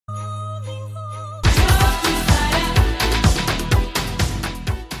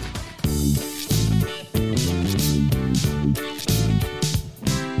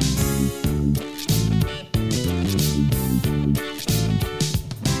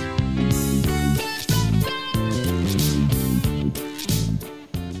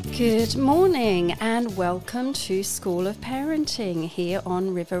Good morning and welcome to School of Parenting here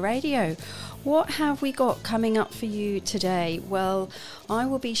on River Radio. What have we got coming up for you today? Well, I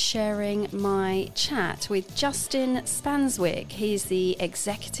will be sharing my chat with Justin Spanswick. He's the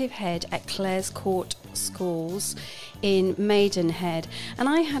executive head at Clares Court Schools in Maidenhead. And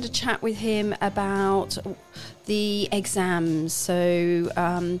I had a chat with him about the exams, so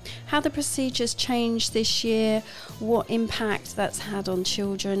how the procedures changed this year, what impact that's had on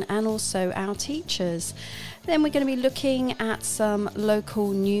children and also our teachers. Then we're going to be looking at some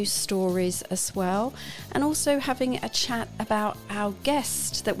local news stories as well, and also having a chat about our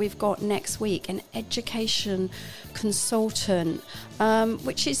guest that we've got next week, an education consultant,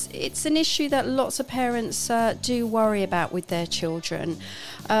 which it's an issue that lots of parents do worry about with their children.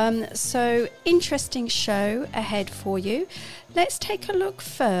 So interesting show ahead for you. Let's take a look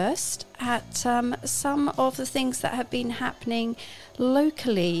first at some of the things that have been happening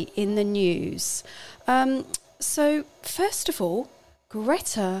locally in the news. So first of all,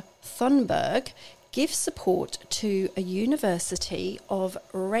 Greta Thunberg gives support to a University of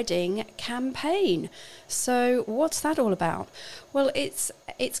Reading campaign. So what's that all about? Well, it's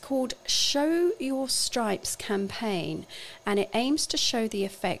called Show Your Stripes campaign, and it aims to show the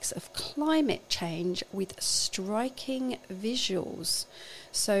effects of climate change with striking visuals.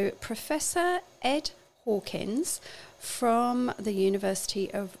 So Professor Ed Hawkins from the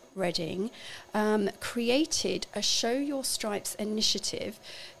University of Reading created a Show Your Stripes initiative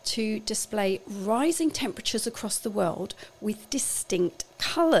to display rising temperatures across the world with distinct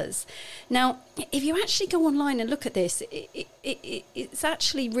colours. Now, if you actually go online and look at this, it's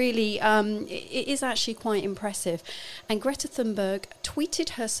actually really, it is actually quite impressive. And Greta Thunberg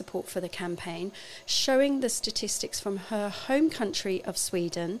tweeted her support for the campaign, showing the statistics from her home country of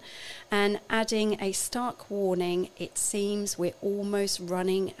Sweden and adding a stark warning: it seems we're almost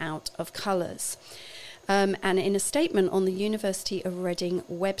running out of colours. And in a statement on the University of Reading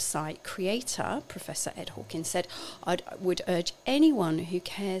website, creator, Professor Ed Hawkins, said, "I would urge anyone who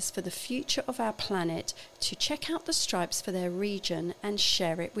cares for the future of our planet to check out the stripes for their region and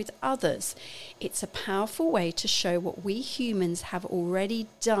share it with others. It's a powerful way to show what we humans have already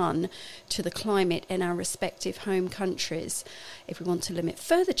done to the climate in our respective home countries. If we want to limit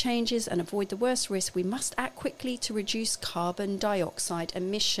further changes and avoid the worst risk, we must act quickly to reduce carbon dioxide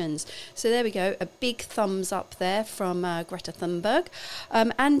emissions." So there we go, a big thumbs up there from Greta Thunberg.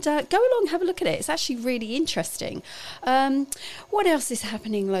 And go along, have a look at it. It's actually really interesting. What else is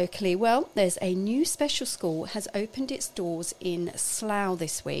happening locally? Well, there's a new special school has opened its doors in Slough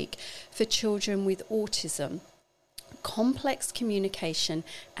this week for children with autism, complex communication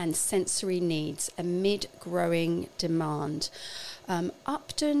and sensory needs amid growing demand.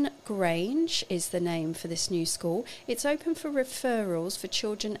 Upton Grange is the name for this new school. It's open for referrals for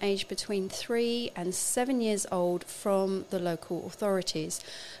children aged between 3 and 7 years old from the local authorities.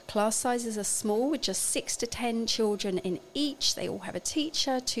 Class sizes are small, with just 6 to 10 children in each. They all have a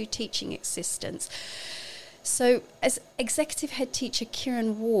teacher, 2 teaching assistants. So, as Executive Head Teacher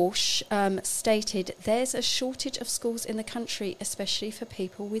Kieran Walsh stated, there's a shortage of schools in the country, especially for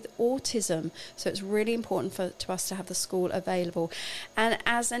people with autism. So it's really important to us to have the school available. And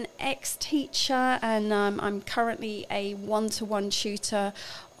as an ex-teacher, and I'm currently a one-to-one tutor,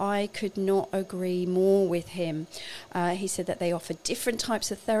 I could not agree more with him. He said that they offer different types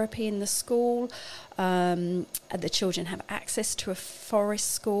of therapy in the school. The children have access to a forest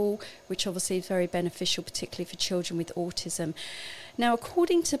school, which obviously is very beneficial, particularly for children with autism. Now,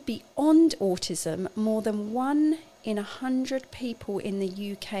 according to Beyond Autism, more than 1 in 100 people in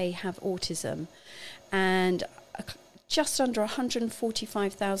the UK have autism, and just under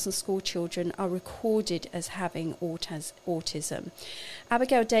 145,000 school children are recorded as having autism.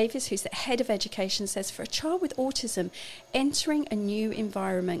 Abigail Davis, who's the head of education, says for a child with autism, entering a new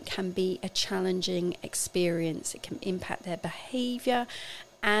environment can be a challenging experience. It can impact their behaviour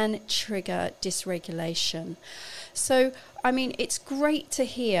and trigger dysregulation. So, I mean, it's great to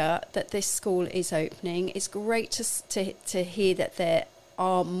hear that this school is opening. It's great to hear that there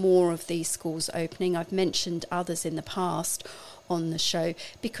are more of these schools opening. I've mentioned others in the past on the show,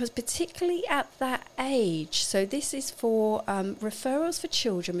 because particularly at that age, so this is for referrals for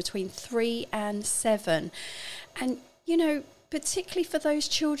children between 3 and 7, and you know, particularly for those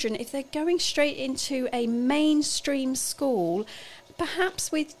children, if they're going straight into a mainstream school,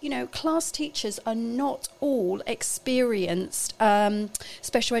 perhaps with, you know, class teachers are not all experienced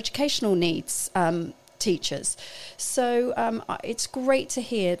special educational needs teachers. So it's great to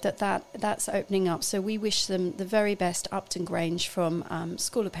hear that's opening up. So we wish them the very best, Upton Grange from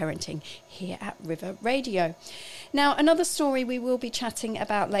School of Parenting here at River Radio. Now, another story we will be chatting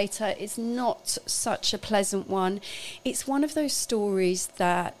about later is not such a pleasant one. It's one of those stories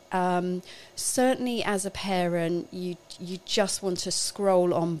that certainly as a parent you just want to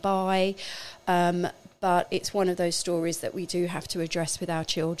scroll on by, but it's one of those stories that we do have to address with our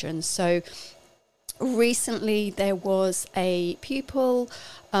children. So recently there was a pupil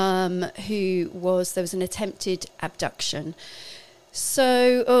there was an attempted abduction.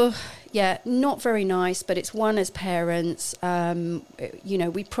 So, not very nice, but it's one as parents.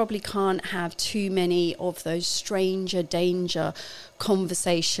 We probably can't have too many of those stranger danger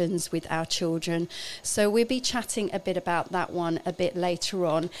conversations with our children. So we'll be chatting a bit about that one a bit later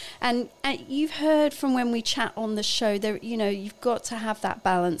on. And you've heard from when we chat on the show, there, you've got to have that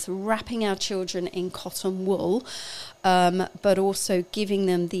balance, wrapping our children in cotton wool, but also giving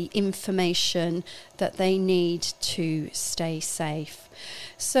them the information that they need to stay safe.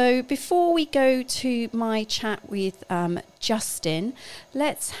 So before we go to my chat with Justin,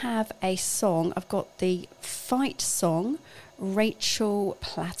 let's have a song. I've got the fight song, Rachel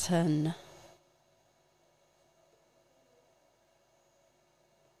Platten.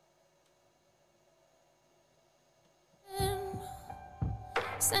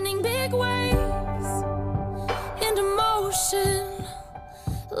 Sending big waves into motion,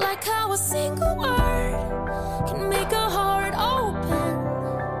 like how a single word can make a heart open.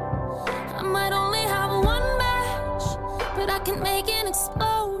 I might only have one match, but I can make an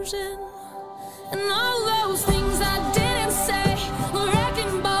explosion. And all those things I didn't say were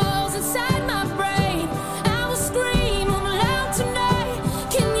wrecking balls inside my brain. I will scream loud tonight.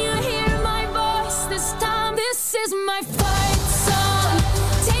 Can you hear my voice this time? This is my fight song.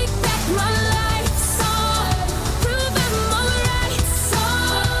 Take back my life song. Prove I'm alright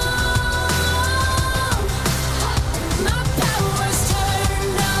song. My power's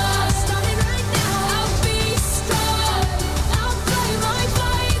turned on. Starting right now. I'll be strong. I'll play my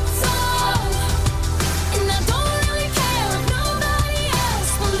fight song. And I don't really care if nobody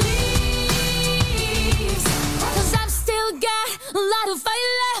else believes, 'cause I've still got a lot of fight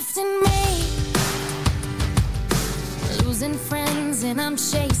left in me. Losing friends and I'm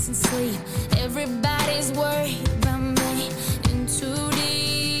chasing sleep. Everybody's worried about me. In too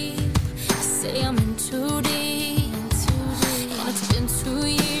deep. Say I'm in too deep. And it's been 2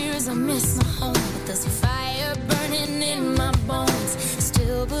 years, I miss my home, but there's a fire burning in my bones.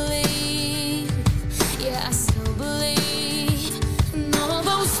 Still believe, yeah, I still believe. And all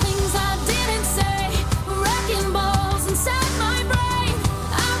those things I didn't say were wrecking balls inside my brain.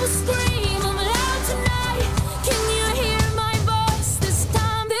 I will scream loud tonight. Can you hear my voice this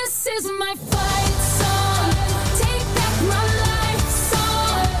time? This is my fight song. Take back my life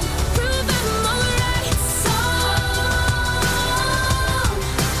song. Prove I'm alright song.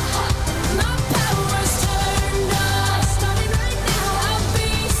 My power's turned on. Starting right now. I'll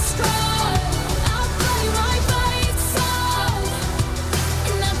be strong. I'll play my fight song.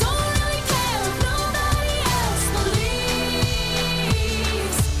 And I don't really care if nobody else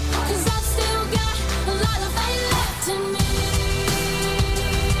believes, 'cause I've still got a lot of fight left in me.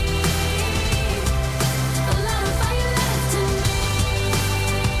 A lot of fight left in me.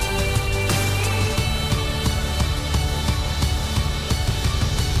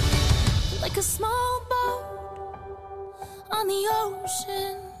 Like a small boat on the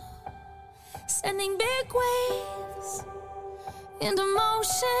ocean, sending big waves into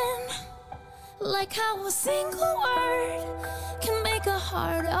motion, like how a single word can make a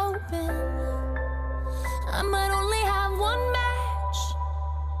heart open. I might only have one match,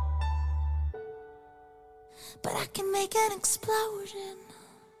 but I can make an explosion.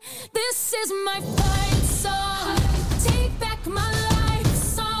 This is my fight song. Take back my life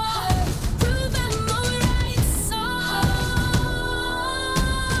song. Prove I'm alright song.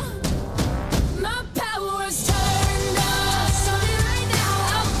 My power's turned on. Starting right now.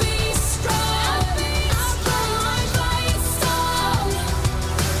 I'll be strong. I'll play my fight song.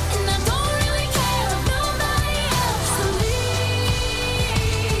 And I don't really care if nobody else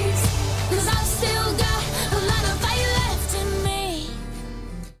believes, 'cause I've still got a lot of fight left in me.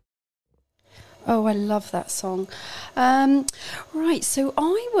 Oh, I love that song. Right, so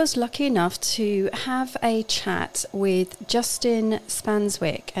I was lucky enough to have a chat with Justin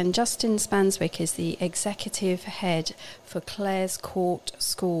Spanswick, and Justin Spanswick is the executive head for Clare's Court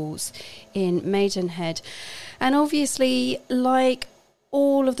Schools in Maidenhead. And obviously, like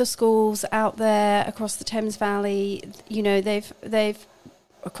all of the schools out there across the Thames Valley, they've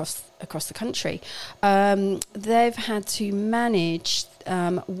across the country. They've had to manage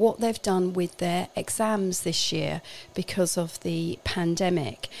what they've done with their exams this year because of the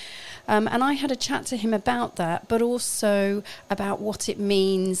pandemic. And I had a chat to him about that, but also about what it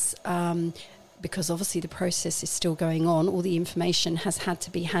means, because obviously the process is still going on. All the information has had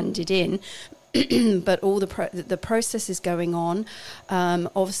to be handed in, but all the process is going on.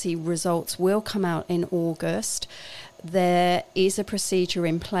 Obviously, results will come out in August. There is a procedure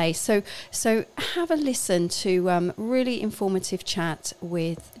in place. So have a listen to really informative chat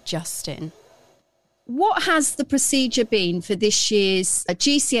with Justin. What has the procedure been for this year's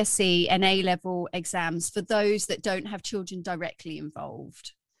GCSE and A-level exams for those that don't have children directly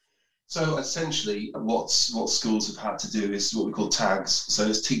involved? So essentially what schools have had to do is what we call tags. So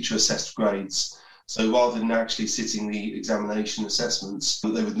it's teacher assessed grades. So rather than actually sitting the examination assessments that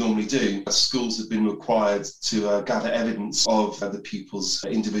they would normally do, schools have been required to gather evidence of the pupils'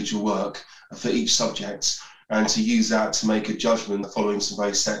 individual work for each subject, and to use that to make a judgment following some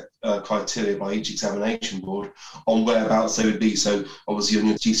very set criteria by each examination board on whereabouts they would be. So obviously on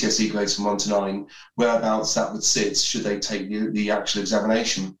your GCSE grades from 1 to 9, whereabouts that would sit should they take the actual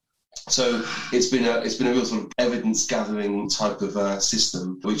examination. So it's been a real sort of evidence gathering type of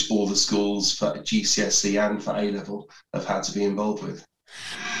system, which all the schools for GCSE and for A-level have had to be involved with.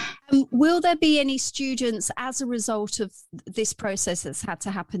 Will there be any students as a result of this process that's had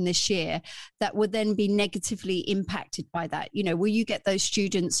to happen this year that would then be negatively impacted by that? You know, will you get those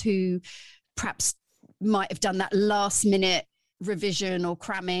students who perhaps might have done that last minute revision or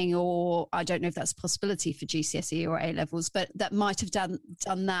cramming, or I don't know if that's a possibility for GCSE or A levels, but that might have done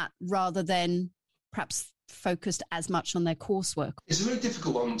that rather than perhaps focused as much on their coursework? It's a really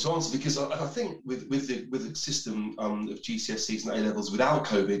difficult one to answer, because I think with the system of GCSEs and A levels without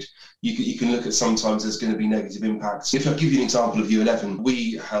COVID, you can look at sometimes there's going to be negative impacts. If I give you an example of Year 11,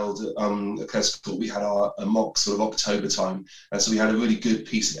 we held at Clare School, we had a mock sort of October time, and so we had a really good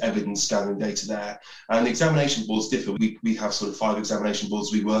piece of evidence gathering data there. And the examination boards differ. We have sort of 5 examination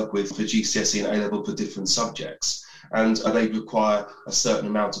boards we work with for GCSE and A level for different subjects. And they require a certain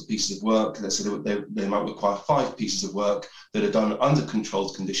amount of pieces of work. So they might require 5 pieces of work that are done under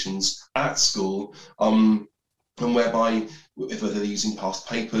controlled conditions at school, and whereby, if they're using past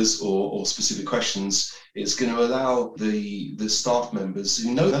papers or specific questions, it's going to allow the staff members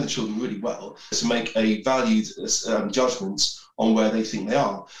who know the children really well to make a valued judgment on where they think they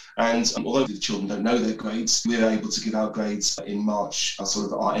are. And although the children don't know their grades, we're able to give out grades in March, sort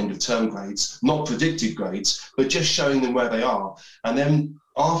of our end of term grades, not predicted grades, but just showing them where they are. And then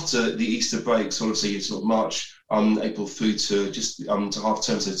after the Easter break, sort of March, April through to just to half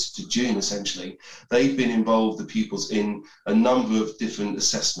term, so to June essentially, they've been involved, the pupils, in a number of different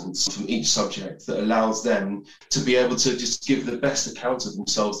assessments from each subject that allows them to be able to just give the best account of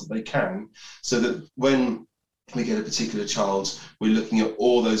themselves that they can, so that when we get a particular child, we're looking at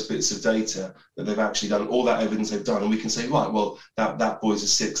all those bits of data that they've actually done, all that evidence they've done, and we can say, right, well, that boy's a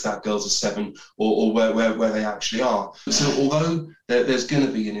 6, that girl's a 7, or where they actually are. So although there's going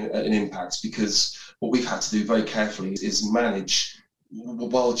to be an impact, because what we've had to do very carefully is manage,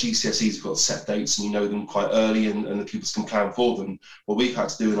 while GCSEs have got set dates and you know them quite early and the pupils can plan for them, what we've had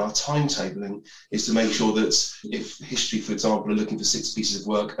to do in our timetabling is to make sure that if history, for example, are looking for 6 pieces of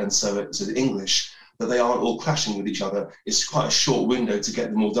work, and so English, that they aren't all clashing with each other. It's quite a short window to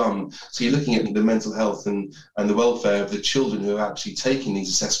get them all done. So you're looking at the mental health and the welfare of the children who are actually taking these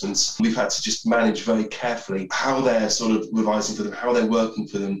assessments. We've had to just manage very carefully how they're sort of revising for them, how they're working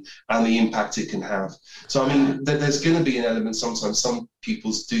for them, and the impact it can have. So, I mean, there's going to be an element sometimes. Some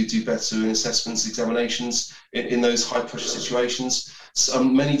pupils do better in assessments, examinations, in those high-pressure situations.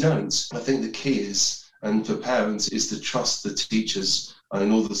 Many don't. I think the key is, and for parents, is to trust the teachers in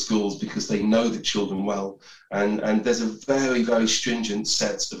all the schools, because they know the children well. And there's a very, very stringent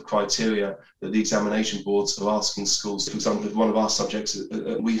set of criteria that the examination boards are asking schools. For example, if one of our subjects,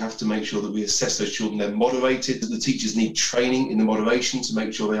 we have to make sure that we assess those children, they're moderated. The teachers need training in the moderation to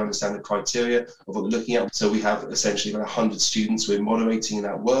make sure they understand the criteria of what they're looking at. So we have essentially about 100 students we're moderating in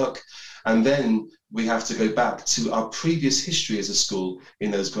that work. And then we have to go back to our previous history as a school in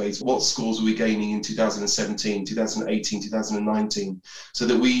those grades. What scores were we gaining in 2017, 2018, 2019, so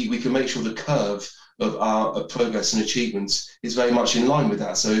that we can make sure the curve of our progress and achievements is very much in line with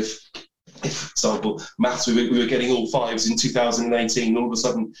that. So if for example, maths, we were getting all 5s in 2018, and all of a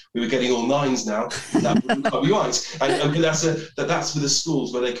sudden we were getting all 9s now, that wouldn't quite be right. And that's for the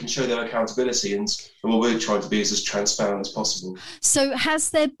schools where they can show their accountability, and what we're trying to be is as transparent as possible. So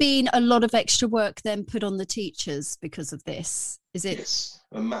has there been a lot of extra work then put on the teachers because of this? Is it? Yes.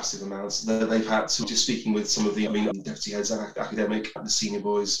 a massive amounts. They've had to, just speaking with some of the deputy heads of academic at the senior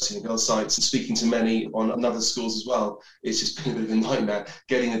boys, senior girls sites, and speaking to many on other schools as well. It's just been a bit of a nightmare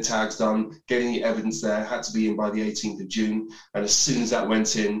getting the tags done, getting the evidence there. Had to be in by the 18th of June, and as soon as that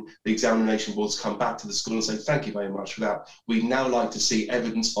went in, the examination boards come back to the school and say thank you very much for that. We'd now like to see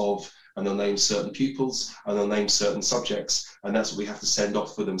evidence of, and they'll name certain pupils and they'll name certain subjects, and that's what we have to send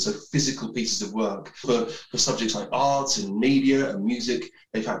off for them. So physical pieces of work for subjects like arts and media and music,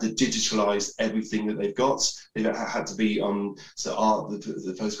 they've had to digitalise everything that they've got. They've had to be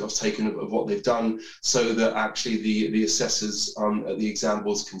the photographs taken of what they've done, so that actually the assessors at the exam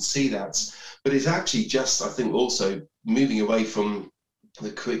boards can see that. But it's actually just, I think, also moving away from the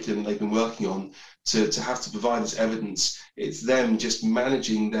curriculum they've been working on to have to provide this evidence. It's them just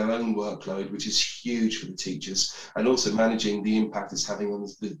managing their own workload, which is huge for the teachers, and also managing the impact it's having on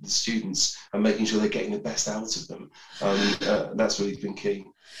the students and making sure they're getting the best out of them. That's really been key.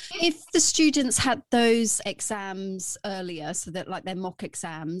 If the students had those exams earlier, so that like their mock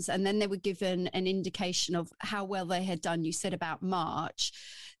exams, and then they were given an indication of how well they had done, you said about March,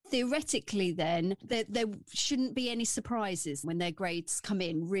 theoretically then there shouldn't be any surprises when their grades come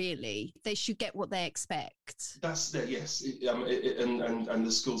in, really. They should get what they expect. That's yes, and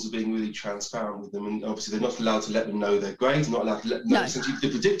the schools are being really transparent with them, and obviously they're not allowed to let them know their grades, not allowed to let them know essentially the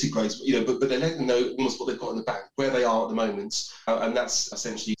predicted grades, but they're letting them know almost what they've got in the bank, where they are at the moment, and that's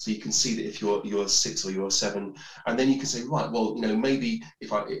essentially, so you can see that if you're a 6 or you're a 7, and then you can say, right, well, maybe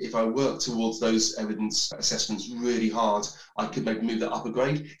if I work towards those evidence assessments really hard, I could maybe move that up a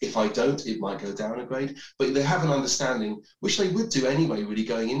grade. If I don't, it might go down a grade. But they have an understanding, which they would do anyway, really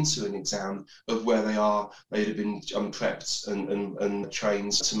going into an exam, of where they are. They'd have been prepped and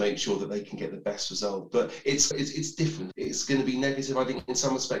trained to make sure that they can get the best result. But it's different. It's going to be negative, I think, in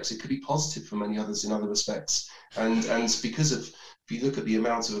some respects. It could be positive for many others in other respects. And because of, if you look at the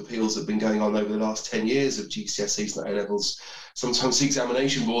amount of appeals that have been going on over the last 10 years of GCSEs and A-levels, sometimes the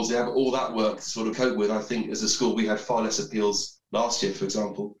examination boards, they have all that work to sort of cope with. I think as a school, we had far less appeals last year, for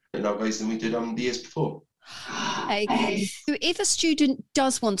example, in our grades than we did the years before. Okay. So if a student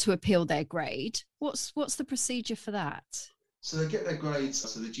does want to appeal their grade, what's the procedure for that? So they get their grades,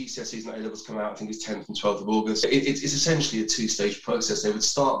 so the GCSEs and A-levels come out, I think it's 10th and 12th of August. It's essentially a two-stage process. They would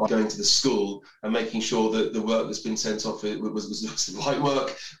start by going to the school and making sure that the work that's been sent off was the right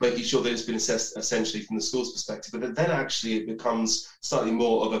work, making sure that it's been assessed essentially from the school's perspective. But then actually it becomes slightly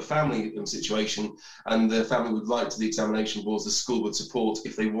more of a family situation, and the family would write to the examination boards. The school would support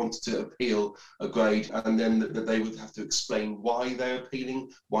if they wanted to appeal a grade, and then that they would have to explain why they're appealing,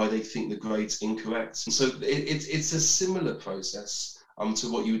 why they think the grade's incorrect. And so it's a similar process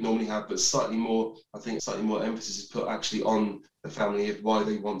to what you would normally have, but slightly more emphasis is put actually on the family of why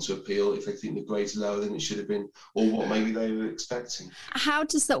they want to appeal, if they think the grade's lower than it should have been, or what maybe they were expecting. How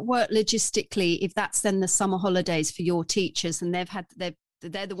does that work logistically, if that's then the summer holidays for your teachers and they're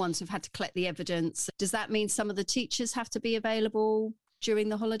the ones who've had to collect the evidence? Does that mean some of the teachers have to be available during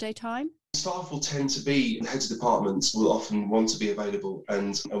the holiday time? Staff will tend to be, heads of departments will often want to be available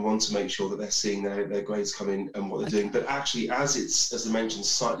and want to make sure that they're seeing their grades come in and what they're doing. But actually, as it's, as I mentioned,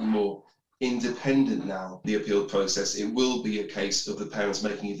 slightly more independent now, the appeal process, it will be a case of the parents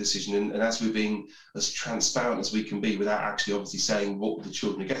making a decision. And as we're being as transparent as we can be without actually obviously saying what the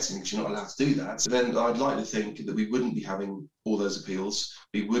children are getting, because you're not allowed to do that, so then I'd like to think that we wouldn't be having all those appeals.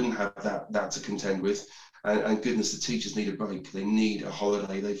 We wouldn't have that to contend with. And goodness, the teachers need a break. They need a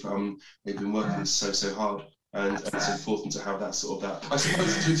holiday. They've been working so hard, and it's important to have that sort of that. I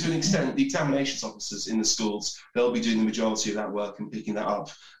suppose to an extent, the examinations officers in the schools, they'll be doing the majority of that work and picking that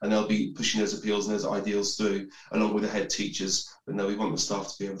up, and they'll be pushing those appeals and those ideals through, along with the head teachers. But no, we want the staff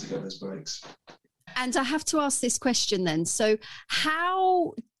to be able to get those breaks. And I have to ask this question then. So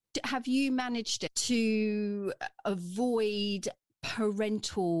how have you managed to avoid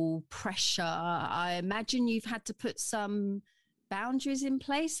parental pressure? I imagine you've had to put some boundaries in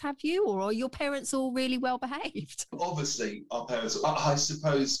place, have you? Or are your parents all really well behaved? Obviously, our parents, I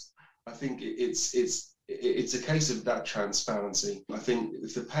suppose, I think it's a case of that transparency. I think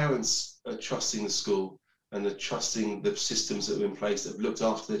if the parents are trusting the school and they're trusting the systems that are in place that have looked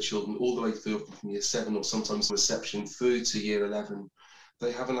after their children all the way through from year 7 or sometimes reception through to year 11,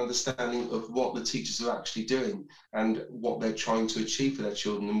 they have an understanding of what the teachers are actually doing and what they're trying to achieve for their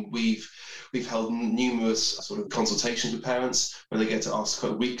children. And we've held numerous sort of consultations with parents where they get to ask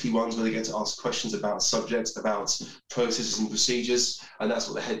weekly ones, where they get to ask questions about subjects, about processes and procedures. And that's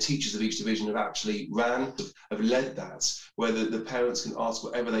what the head teachers of each division have actually have led that, where the parents can ask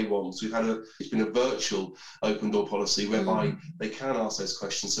whatever they want. So it's been a virtual open door policy whereby they can ask those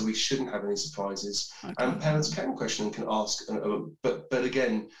questions. So we shouldn't have any surprises. Okay. And parents can question and can ask, but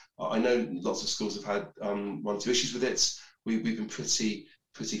again, I know lots of schools have had one or two issues with it. We've been pretty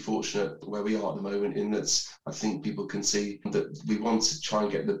fortunate where we are at the moment, in that I think people can see that we want to try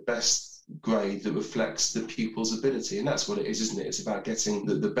and get the best grade that reflects the pupil's ability, and that's what it is, isn't it? It's about getting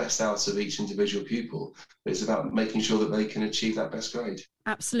the best out of each individual pupil. It's about making sure that they can achieve that best grade.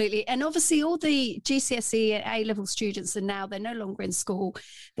 Absolutely. And obviously all the GCSE and A-level students they're no longer in school.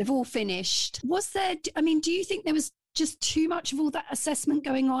 They've all finished. Do you think there was just too much of all that assessment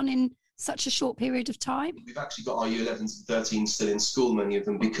going on in such a short period of time? We've actually got our year 11s and 13s still in school, many of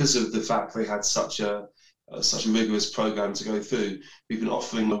them, because of the fact they had such a rigorous program to go through. We've been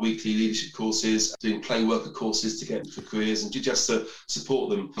offering the weekly leadership courses, doing play worker courses to get for careers and just to support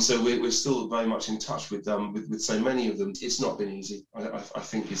them. So we're still very much in touch with so many of them. It's not been easy, I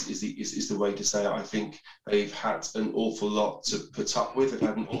think is the way to say it. I think they've had an awful lot to put up with. They've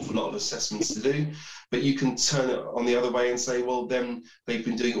had an awful lot of assessments to do. But you can turn it on the other way and say, well, then they've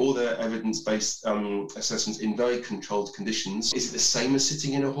been doing all their evidence-based assessments in very controlled conditions. Is it the same as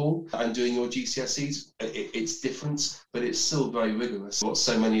sitting in a hall and doing your GCSEs? It's different, but it's still very rigorous. What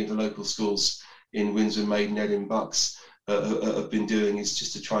so many of the local schools in Windsor, Maidenhead and Bucks have been doing is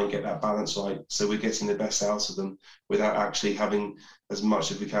just to try and get that balance right, so we're getting the best out of them without actually having as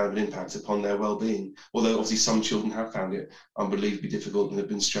much as we can of an impact upon their well-being. Although obviously some children have found it unbelievably difficult and have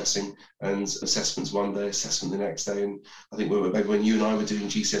been stressing, and assessments one day, assessment the next day. And I think when you and I were doing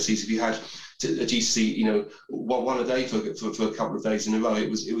GCSEs, if you had a GCSE, one a day for a couple of days in a row, it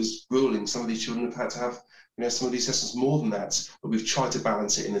was grueling. Some of these children have had to have some of these assessments more than that, but we've tried to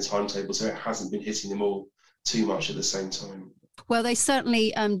balance it in the timetable so it hasn't been hitting them all too much at the same time. Well, they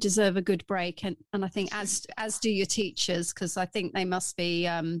certainly deserve a good break, and I think as do your teachers, because I think they must be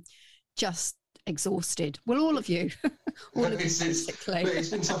just exhausted. Well, all of you, basically. It's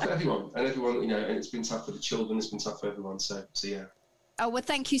been tough for everyone, and it's been tough for the children. It's been tough for everyone. So yeah. Oh, well,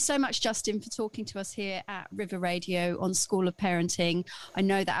 thank you so much, Justin, for talking to us here at River Radio on School of Parenting. I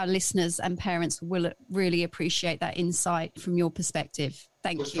know that our listeners and parents will really appreciate that insight from your perspective.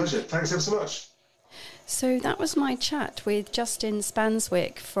 Thank you. Pleasure. Thanks ever so much. So that was my chat with Justin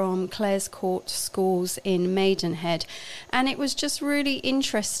Spanswick from Clares Court Schools in Maidenhead, and it was just really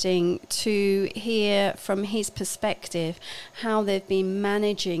interesting to hear from his perspective how they've been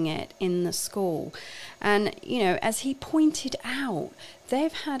managing it in the school. And, as he pointed out,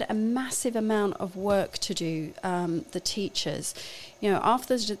 they've had a massive amount of work to do, the teachers.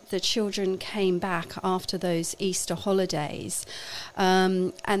 After the children came back after those Easter holidays,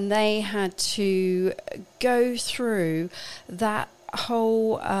 and they had to go through that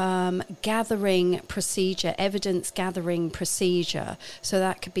whole evidence gathering procedure, so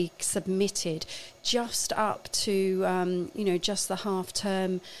that could be submitted just up to, just the half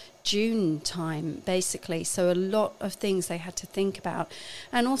term June time, basically. So a lot of things they had to think about,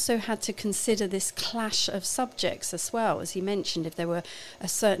 and also had to consider this clash of subjects as well. As he mentioned, if there were a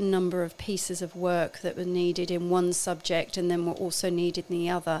certain number of pieces of work that were needed in one subject and then were also needed in the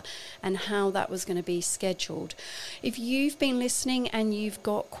other, and how that was going to be scheduled. If you've been listening and you've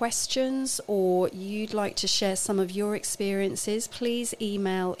got questions, or you'd like to share some of your experiences, please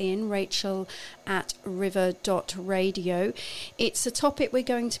email in rachel@river.radio. It's a topic we're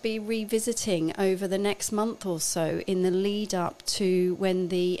going to be revisiting over the next month or so in the lead up to when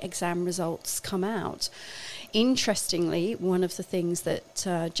the exam results come out. Interestingly, one of the things that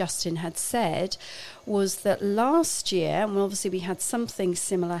Justin had said was that last year, and obviously we had something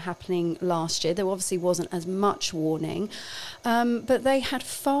similar happening last year, there obviously wasn't as much warning, but they had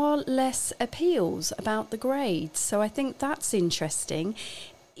far less appeals about the grades. So I think that's interesting.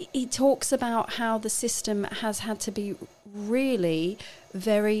 He talks about how the system has had to be really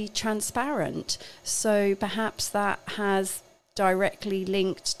very transparent. So perhaps that has directly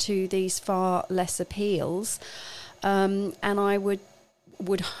linked to these far less appeals. And I would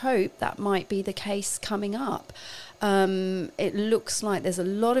hope that might be the case coming up. It looks like there's a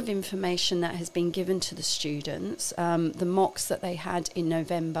lot of information that has been given to the students, the mocks that they had in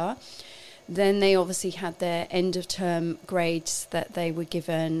November. Then they obviously had their end of term grades that they were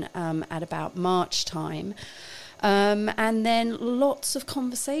given at about March time. And then lots of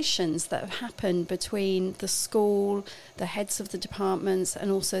conversations that have happened between the school, the heads of the departments,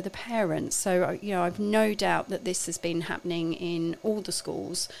 and also the parents. So, I've no doubt that this has been happening in all the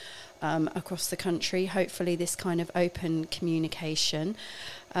schools across the country. Hopefully this kind of open communication.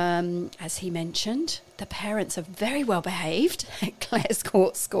 As he mentioned, the parents are very well behaved at Clares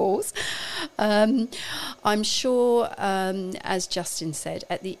Court Schools. I'm sure, as Justin said,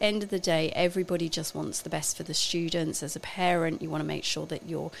 at the end of the day, everybody just wants the best for the students. As a parent, you want to make sure that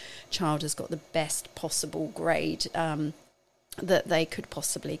your child has got the best possible grade that they could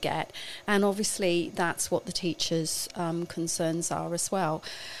possibly get. And obviously that's what the teachers' concerns are as well.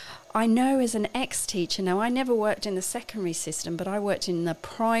 I know as an ex-teacher, now I never worked in the secondary system, but I worked in the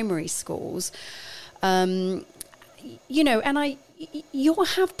primary schools, and you'll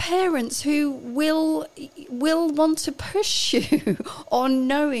have parents who will want to push you on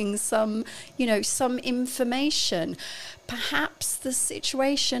knowing some information. Perhaps the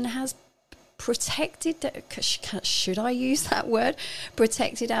situation has protected, should I use that word,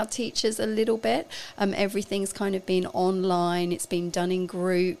 protected our teachers a little bit. Everything's kind of been online, it's been done in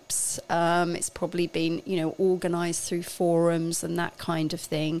groups, it's probably been, organised through forums and that kind of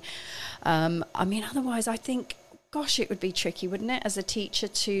thing. Otherwise I think, gosh, it would be tricky, wouldn't it, as a teacher,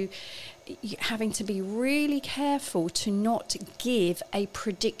 to having to be really careful to not give a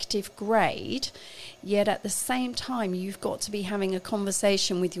predictive grade, yet at the same time you've got to be having a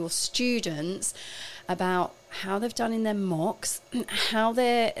conversation with your students about how they've done in their mocks, how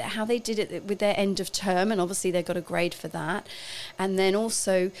they did it with their end of term, and obviously they've got a grade for that. And then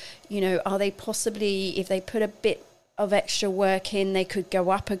also, are they possibly, if they put a bit of extra work in, they could go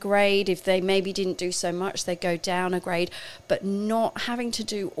up a grade. If they maybe didn't do so much, they go down a grade. But not having to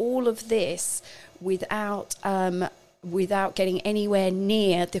do all of this without getting anywhere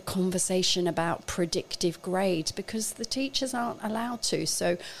near the conversation about predictive grades, because the teachers aren't allowed to.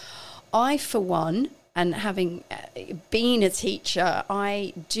 So I, for one, and having been a teacher,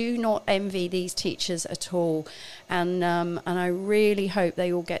 I do not envy these teachers at all. And I really hope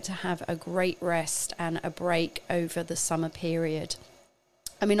they all get to have a great rest and a break over the summer period.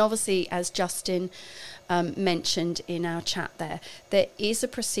 Obviously, as Justin mentioned in our chat there is a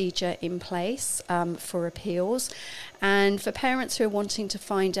procedure in place for appeals. And for parents who are wanting to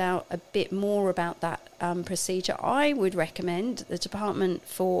find out a bit more about that procedure, I would recommend the Department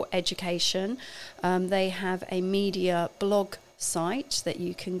for Education. They have a media blog site that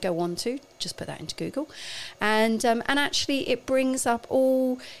you can go on to. Just put that into Google. And actually it brings up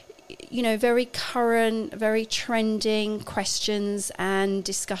all very current, very trending questions and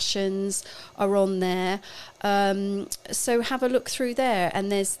discussions are on there. So have a look through there,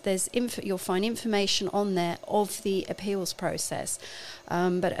 and you'll find information on there of the appeals process.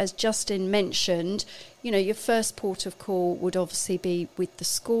 But as Justin mentioned, your first port of call would obviously be with the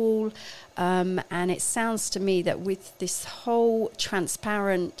school. And it sounds to me that with this whole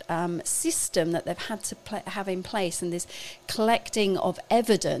transparent system that they've had to have in place, and this collecting of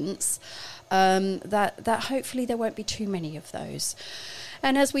evidence, that hopefully there won't be too many of those.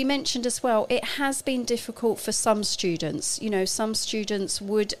 And as we mentioned as well, it has been difficult for some students. Some students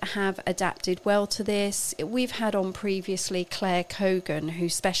would have adapted well to this. We've had on previously Claire Cogan, who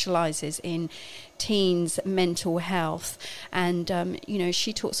specialises in teens' mental health. And,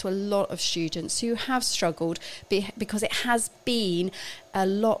 she talks to a lot of students who have struggled because it has been a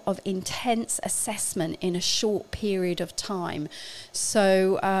lot of intense assessment in a short period of time.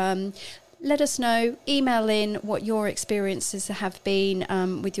 So, let us know, email in what your experiences have been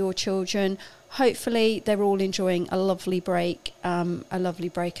with your children. Hopefully they're all enjoying a lovely break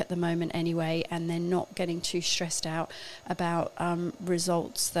at the moment anyway, and they're not getting too stressed out about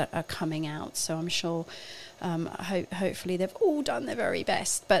results that are coming out. So I'm sure hopefully they've all done their very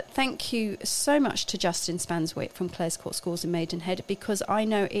best. But thank you so much to Justin Spanswick from Clares Court Schools in Maidenhead, because I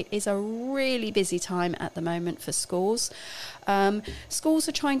know it is a really busy time at the moment for schools. Schools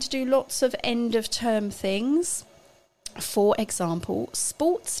are trying to do lots of end of term things. For example,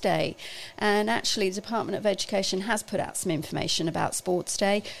 Sports Day. And actually the Department of Education has put out some information about Sports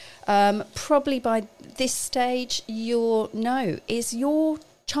Day. Probably by this stage you'll know, is your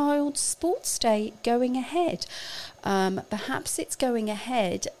child's Sports Day going ahead? Perhaps it's going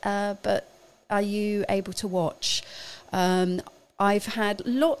ahead, but are you able to watch? I've had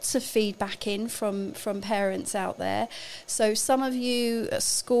lots of feedback in from parents out there. So some of you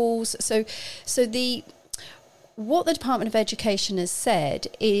schools, what the Department of Education has said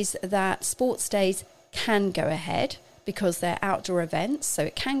is that sports days can go ahead because they're outdoor events, so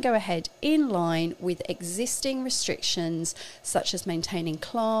it can go ahead in line with existing restrictions such as maintaining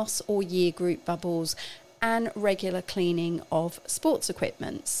class or year group bubbles and regular cleaning of sports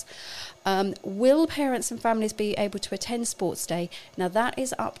equipments. Will parents and families be able to attend Sports Day? Now that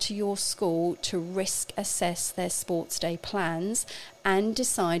is up to your school to risk assess their Sports Day plans and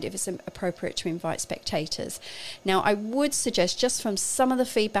decide if it's appropriate to invite spectators. Now I would suggest, just from some of the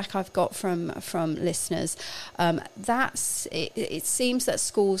feedback I've got from listeners, it seems that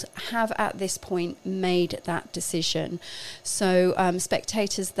schools have at this point made that decision. So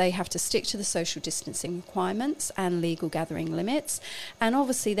spectators, they have to stick to the social distancing requirements and legal gathering limits, and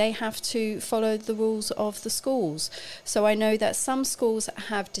obviously they have to follow the rules of the schools. So I know that some schools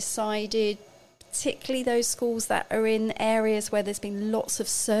have decided, particularly those schools that are in areas where there's been lots of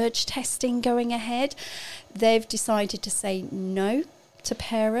surge testing going ahead, they've decided to say no to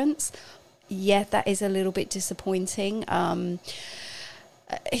parents. Yeah, that is a little bit disappointing. I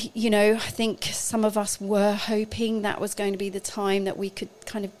think some of us were hoping that was going to be the time that we could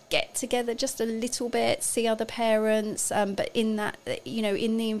kind of get together just a little bit, see other parents, but in that,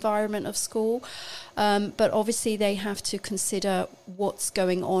 in the environment of school. But obviously they have to consider what's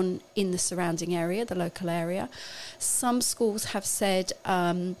going on in the surrounding area, the local area. Some schools have said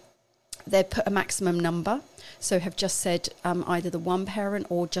they've put a maximum number, so have just said either the one parent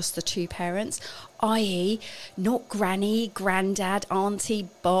or just the two parents, i.e. not granny, granddad, auntie,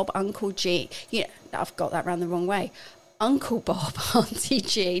 Bob, Uncle Jean. I've got that round the wrong way. Uncle Bob, Auntie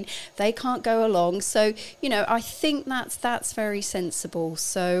Jean, they can't go along. So, I think that's very sensible.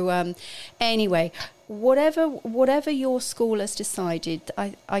 So anyway, whatever your school has decided,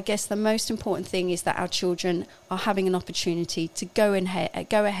 I guess the most important thing is that our children are having an opportunity to go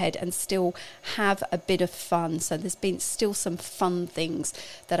ahead and still have a bit of fun. So there's been still some fun things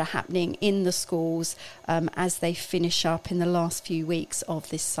that are happening in the schools as they finish up in the last few weeks of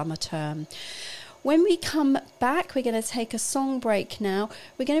this summer term. When we come back, we're going to take a song break now.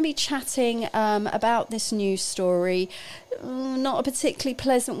 We're going to be chatting about this news story. Not a particularly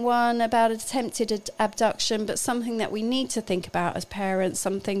pleasant one about attempted abduction, but something that we need to think about as parents,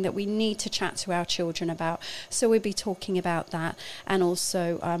 something that we need to chat to our children about. So we'll be talking about that. And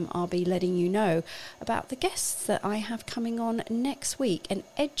also I'll be letting you know about the guests that I have coming on next week. An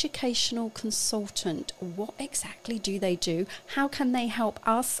educational consultant. What exactly do they do? How can they help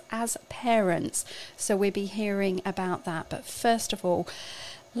us as parents? So we'll be hearing about that. But first of all,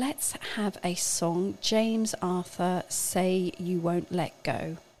 let's have a song. James Arthur, Say You Won't Let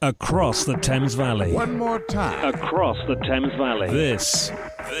Go. Across the Thames Valley. One more time. Across the Thames Valley. This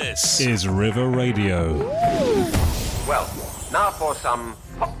is River Radio. Well, now for some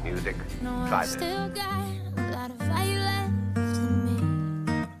pop music. No, Try I this. still got a lot of fire left in me.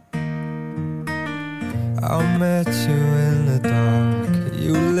 I met you in the dark,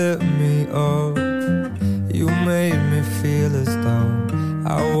 you lit me up, you made me feel as though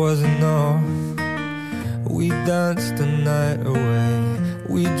I wasn't off. We danced the night away,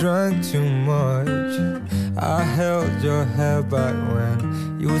 we drank too much. I held your hair back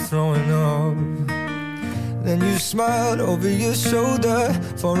when you were throwing up. Then you smiled over your shoulder.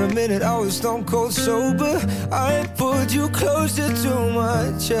 For a minute I was stone cold sober. I pulled you closer to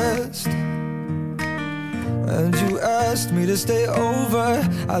my chest, and you asked me to stay over.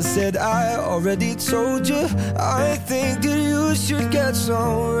 I said I already told you, I think that you should get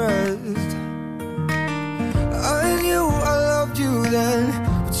some rest. I knew I loved you then,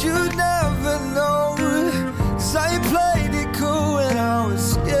 but you'd never know, 'cause I played it cool and I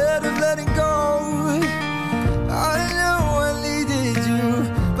was scared of letting go. I knew I needed you,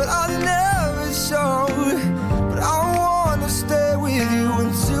 but I never showed. But I wanna stay with you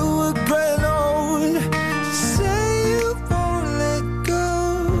until we're gray and old. Just say you won't let go.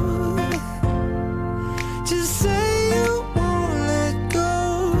 Just say you won't let go.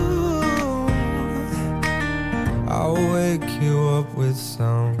 I'll wake you up with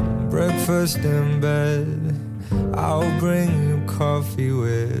some breakfast in bed. I'll bring you coffee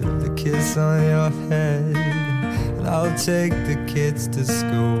with a kiss on your head. And I'll take the kids to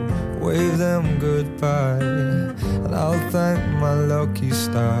school, wave them goodbye. And I'll thank my lucky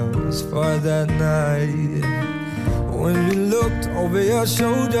stars for that night. When you looked over your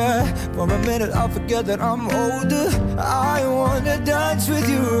shoulder, for a minute I forget that I'm older. I wanna dance with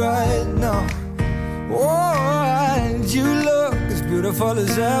you right now. Oh, and you look as beautiful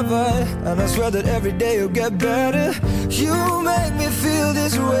as ever, and I swear that every day you'll get better. You make me feel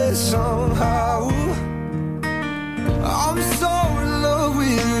this way somehow. I'm so in love with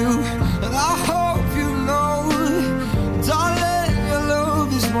you, and I hope you know, darling, your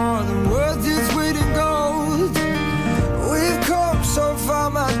love is more than worth its weight in gold. We've come so far,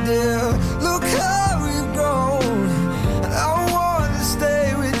 my dear, look how we've grown. And I wanna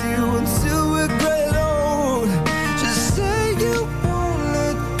stay with you until we're gray and old. Just say you won't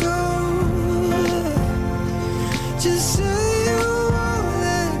let go. Just say you won't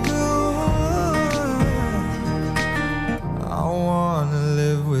let go. I wanna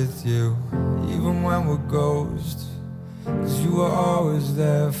live with you, even when we're ghosts. 'Cause you were always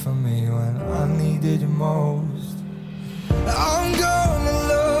there for me when I needed you most. I'm gonna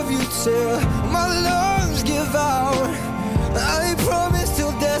love you till my lungs give out. I promise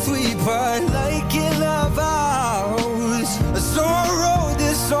till death we part, like in our vows. So I wrote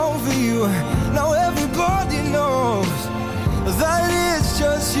this song for you. Now everybody knows that it's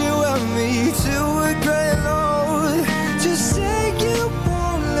just you and me till we're growing old. Just say you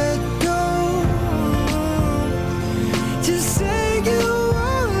won't let go. Just say you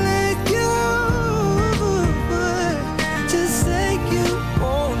won't let go. Just say you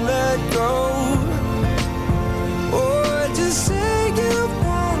won't let go. Oh, just say you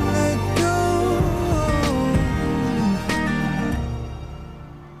won't let go.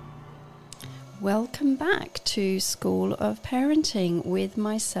 Welcome back to School of Parenting with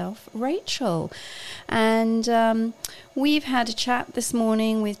myself, Rachel. And we've had a chat this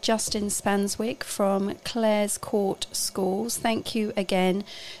morning with Justin Spanswick from Clare's Court Schools. Thank you again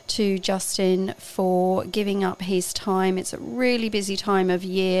to Justin for giving up his time. It's a really busy time of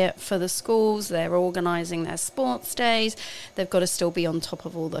year for the schools. They're organising their sports days. They've got to still be on top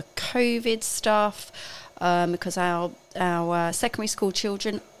of all the COVID stuff because our secondary school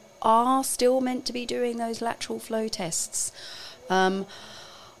children are still meant to be doing those lateral flow tests.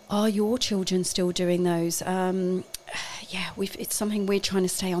 Are your children still doing those? It's something we're trying to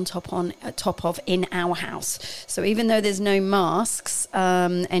stay on top of in our house. So even though there's no masks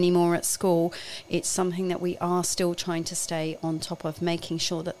anymore at school, it's something that we are still trying to stay on top of, making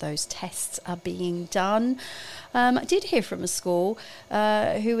sure that those tests are being done. I did hear from a school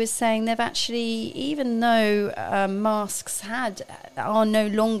who was saying they've actually, even though masks are no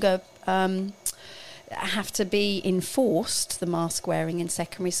longer have to be enforced, the mask wearing in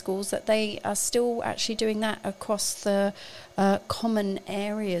secondary schools, that they are still actually doing that across the common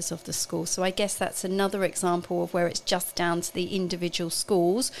areas of the school. So I guess that's another example of where it's just down to the individual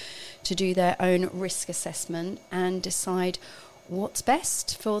schools to do their own risk assessment and decide what's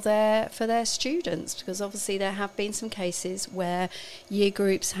best for their students, because obviously there have been some cases where year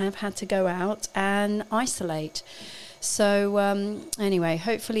groups have had to go out and isolate. So anyway,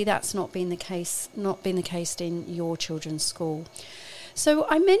 hopefully that's not been the case in your children's school. So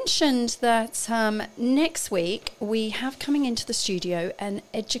I mentioned that next week we have coming into the studio an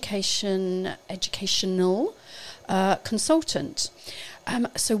educational consultant.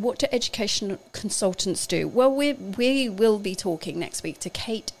 So what do educational consultants do? Well, we will be talking next week to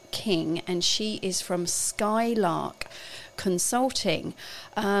Kate King, and she is from Skylark Consulting.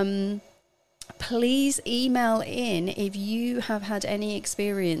 Please email in if you have had any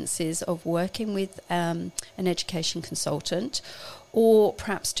experiences of working with an education consultant, or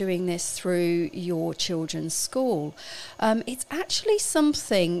perhaps doing this through your children's school. It's actually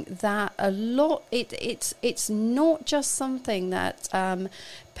something that it's not just something that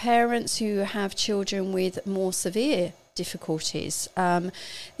parents who have children with more severe difficulties.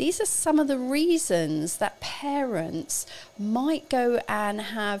 These are some of the reasons that parents might go and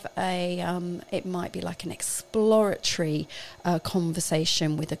have it might be like an exploratory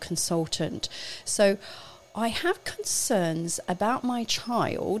conversation with a consultant. So I have concerns about my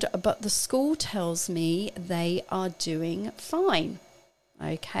child, but the school tells me they are doing fine.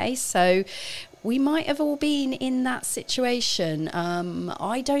 Okay, so we might have all been in that situation.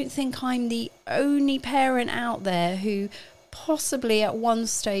 I don't think I'm the only parent out there who possibly at one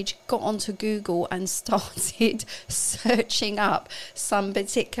stage got onto Google and started searching up some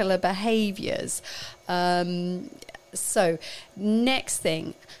particular behaviours. So next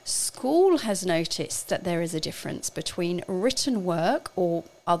thing, school has noticed that there is a difference between written work or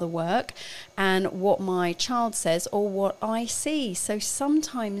other work and what my child says or what I see. So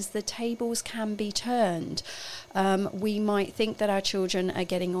sometimes the tables can be turned. We might think that our children are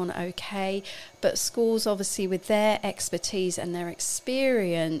getting on okay, but schools obviously with their expertise and their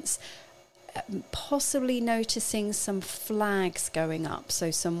experience possibly noticing some flags going up, so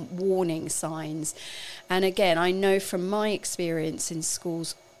some warning signs. And again, I know from my experience in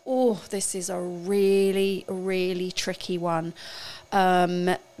schools, this is a really, really tricky one,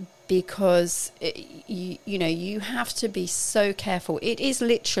 because you have to be so careful. It is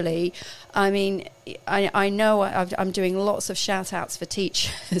literally, I know I'm doing lots of shout outs for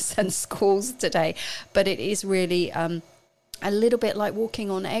teachers and schools today, but it is really a little bit like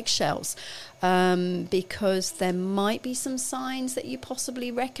walking on eggshells, because there might be some signs that you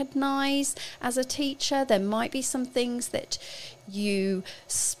possibly recognise as a teacher. There might be some things that you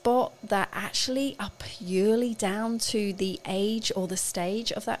spot that actually are purely down to the age or the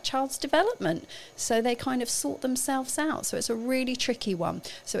stage of that child's development. So they kind of sort themselves out. So it's a really tricky one.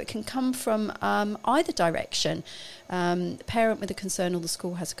 So it can come from either direction. The parent with a concern or the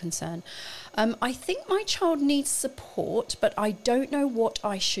school has a concern. I think my child needs support, but I don't know what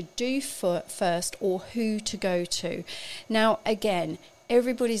I should do first or who to go to. Now, again,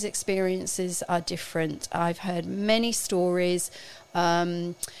 everybody's experiences are different. I've heard many stories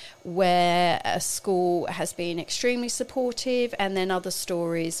where a school has been extremely supportive, and then other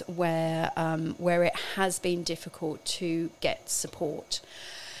stories where it has been difficult to get support.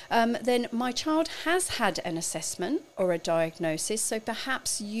 Then my child has had an assessment or a diagnosis, so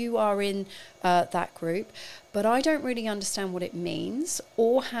perhaps you are in that group, but I don't really understand what it means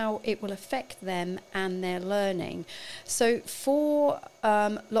or how it will affect them and their learning. So for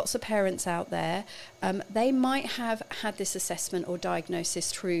lots of parents out there, they might have had this assessment or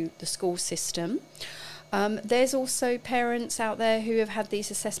diagnosis through the school system. There's also parents out there who have had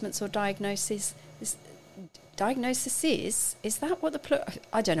these assessments or diagnoses. Diagnoses, is that what the plural?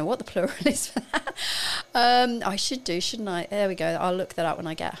 I don't know what the plural is for that. I should do, shouldn't I? There we go. I'll look that up when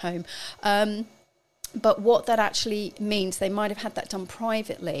I get home. But what that actually means, they might have had that done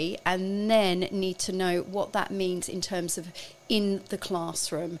privately and then need to know what that means in terms of in the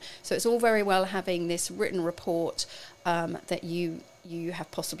classroom. So it's all very well having this written report that you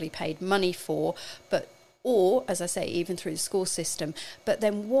have possibly paid money for, or, as I say, even through the school system. But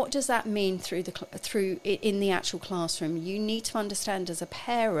then what does that mean in the actual classroom? You need to understand as a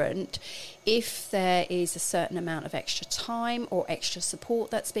parent if there is a certain amount of extra time or extra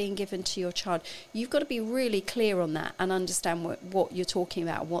support that's being given to your child. You've got to be really clear on that and understand what you're talking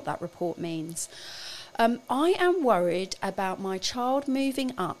about, what that report means. I am worried about my child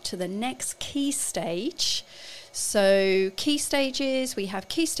moving up to the next key stage. So key stages, we have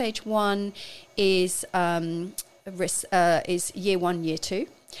key stage 1 is year 1, year 2.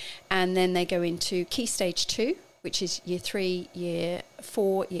 And then they go into key stage 2, which is year 3, year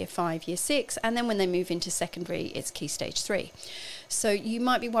 4, year 5, year 6. And then when they move into secondary, it's key stage 3. So you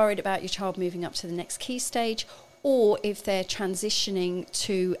might be worried about your child moving up to the next key stage, or if they're transitioning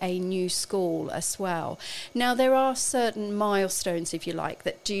to a new school as well. Now, there are certain milestones, if you like,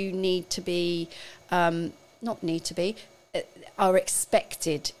 that do need to be are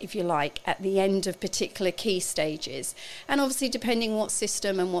expected, if you like, at the end of particular key stages. And obviously, depending what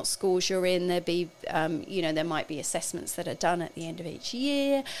system and what schools you're in, there might be assessments that are done at the end of each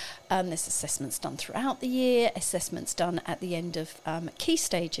year. There's assessments done throughout the year, assessments done at the end of key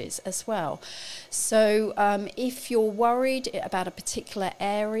stages as well. So if you're worried about a particular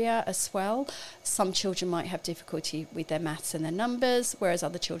area as well, some children might have difficulty with their maths and their numbers, whereas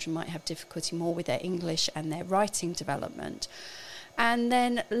other children might have difficulty more with their English and their writing development. And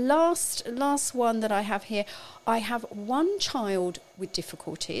then last one that I have here, I have one child with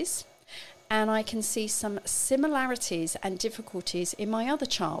difficulties, and I can see some similarities and difficulties in my other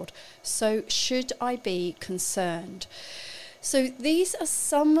child. So should I be concerned? So these are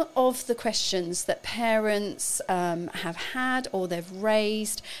some of the questions that parents have had or they've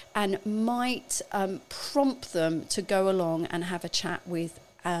raised, and might prompt them to go along and have a chat with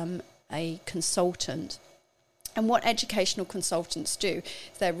a consultant. And what educational consultants do,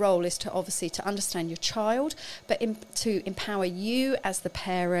 their role is to understand your child, but to empower you as the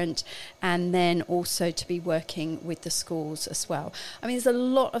parent, and then also to be working with the schools as well. I mean, there's a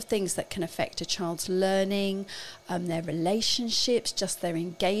lot of things that can affect a child's learning, their relationships, just their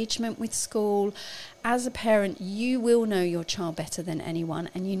engagement with school. As a parent, you will know your child better than anyone,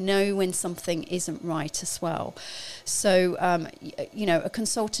 and you know when something isn't right as well. So, a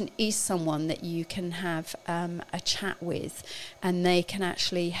consultant is someone that you can have a chat with, and they can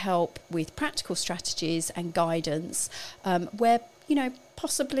actually help with practical strategies and guidance where,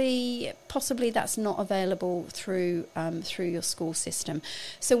 possibly that's not available through your school system.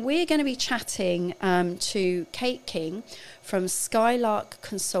 So we're going to be chatting to Kate King from Skylark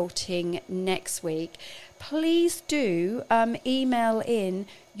Consulting next week. Please do email in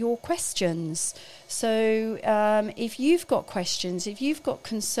your questions. So if you've got questions, if you've got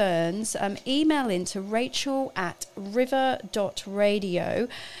concerns, email in to rachel@river.radio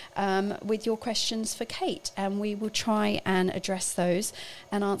with your questions for Kate, and we will try and address those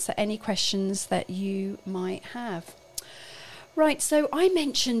and answer any questions that you might have. Right, so I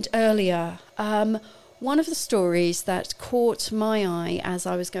mentioned earlier one of the stories that caught my eye as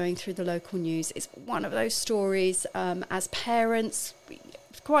I was going through the local news is one of those stories as parents.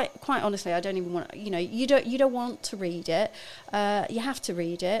 Quite honestly, I don't even want. You don't want to read it. You have to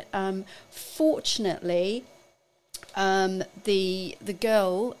read it. Fortunately, the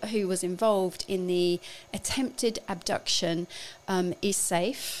girl who was involved in the attempted abduction is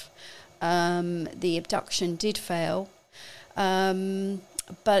safe. The abduction did fail,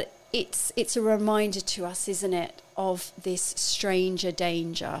 but it's a reminder to us, isn't it, of this stranger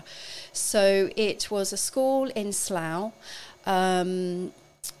danger. So it was a school in Slough.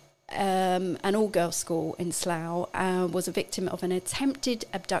 an all-girls school in Slough, was a victim of an attempted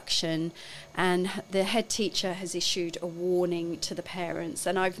abduction, and the head teacher has issued a warning to the parents.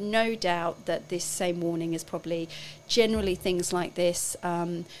 And I've no doubt that this same warning is probably generally things like this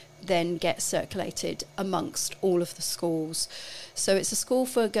then get circulated amongst all of the schools. So it's a school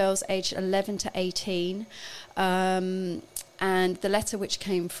for girls aged 11 to 18. And the letter which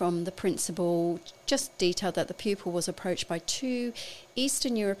came from the principal just detailed that the pupil was approached by 2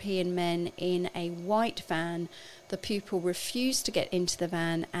 Eastern European men in a white van. The pupil refused to get into the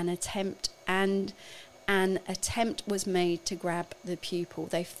van, and an attempt was made to grab the pupil.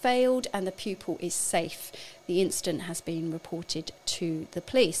 They failed, and the pupil is safe. The incident has been reported to the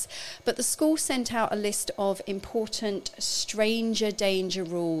police. But the school sent out a list of important stranger danger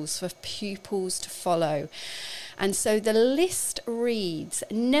rules for pupils to follow. And so the list reads: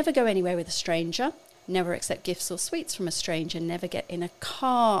 never go anywhere with a stranger, never accept gifts or sweets from a stranger, never get in a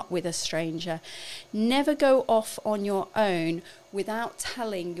car with a stranger, never go off on your own without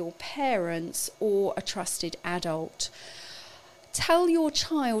telling your parents or a trusted adult. Tell your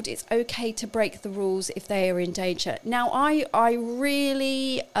child it's okay to break the rules if they are in danger. Now, I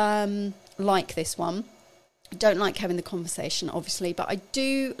really like this one. Don't like having the conversation, obviously, but I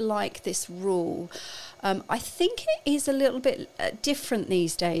do like this rule. I think it is a little bit different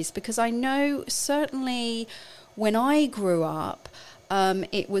these days, because I know certainly when I grew up,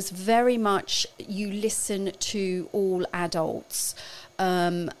 it was very much you listen to all adults,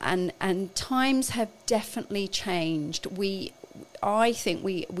 and times have definitely changed. I think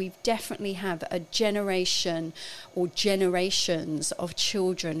we definitely have a generation or generations of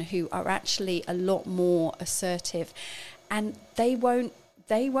children who are actually a lot more assertive, and they won't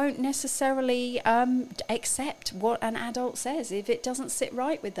necessarily accept what an adult says if it doesn't sit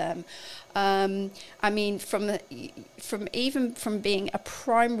right with them. I mean, from being a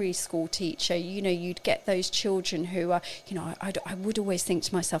primary school teacher, you'd get those children who are, I would always think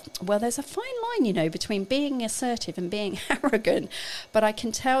to myself, well, there's a fine line, between being assertive and being arrogant. But I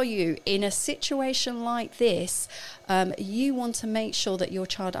can tell you, in a situation like this, you want to make sure that your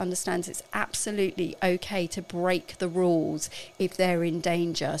child understands it's absolutely okay to break the rules if they're in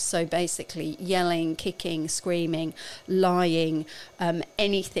danger. So basically yelling, kicking, screaming, lying,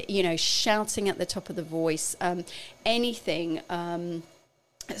 anything, shouting at the top of the voice, anything.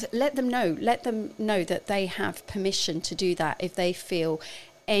 Let them know that they have permission to do that if they feel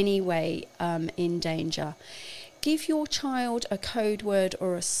any way in danger. Give your child a code word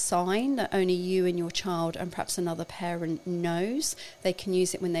or a sign that only you and your child and perhaps another parent knows. They can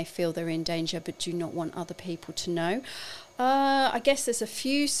use it when they feel they're in danger but do not want other people to know. I guess there's a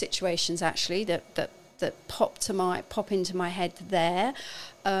few situations actually that pop into my head there.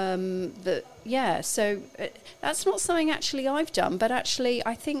 So that's not something actually I've done, but actually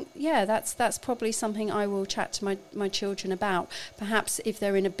I think, that's probably something I will chat to my children about, perhaps if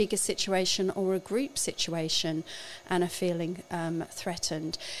they're in a bigger situation or a group situation and are feeling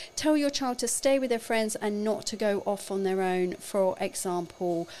threatened. Tell your child to stay with their friends and not to go off on their own, for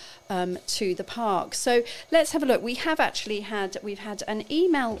example, to the park. So let's have a look. We've had an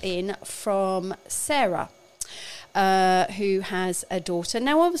email in from Sarah, who has a daughter.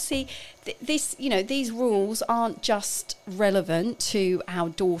 Now, obviously, these rules aren't just relevant to our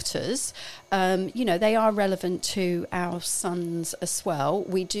daughters. They are relevant to our sons as well.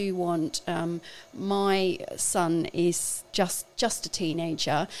 We do want. My son is just a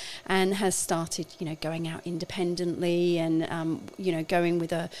teenager and has started, going out independently and going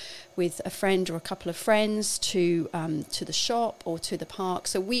with a friend or a couple of friends to the shop or to the park.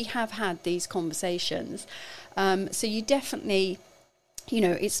 So we have had these conversations. So you definitely,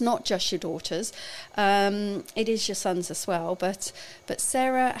 it's not just your daughters, it is your sons as well. But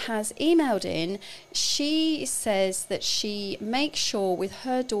Sarah has emailed in. She says that she makes sure with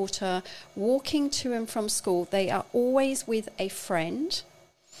her daughter walking to and from school, they are always with a friend.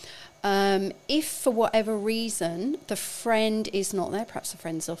 If for whatever reason the friend is not there, perhaps the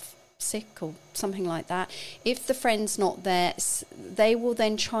friend's off sick or something like that, if the friend's not there, they will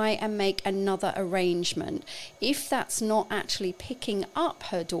then try and make another arrangement. If that's not actually picking up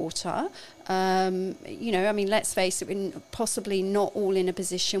her daughter, let's face it, we're possibly not all in a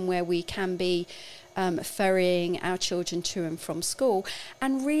position where we can be ferrying our children to and from school.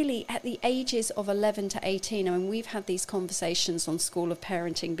 And really at the ages of 11 to 18, we've had these conversations on School of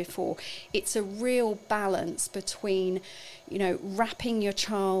Parenting before, it's a real balance between wrapping your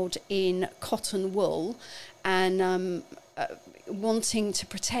child in cotton wool and wanting to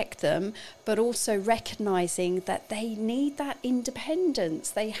protect them, but also recognising that they need that independence.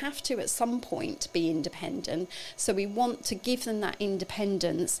 They have to at some point be independent. So we want to give them that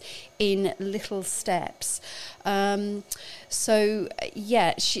independence in little steps.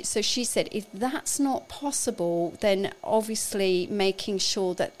 She said, if that's not possible, then obviously making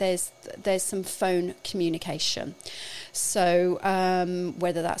sure that there's some phone communication. So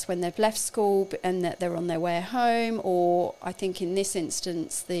whether that's when they've left school and that they're on their way home, or I think in this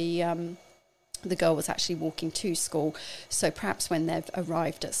instance the girl was actually walking to school, so perhaps when they've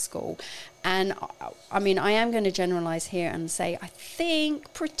arrived at school. And I mean, I am going to generalise here and say I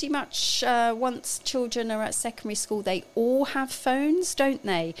think pretty much once children are at secondary school, they all have phones, don't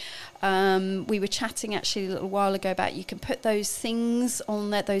they? We were chatting actually a little while ago about you can put those things on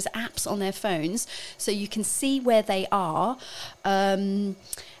those apps on their phones so you can see where they are.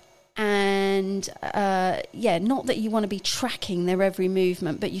 Not that you want to be tracking their every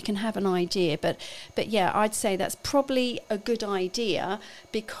movement, but you can have an idea. But yeah, I'd say that's probably a good idea,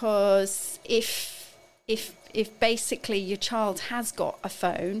 because if basically your child has got a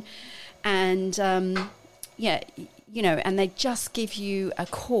phone and and they just give you a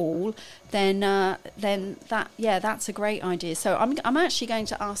call, then that's a great idea. So I'm actually going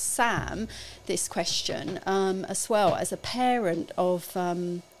to ask Sam this question as well, as a parent of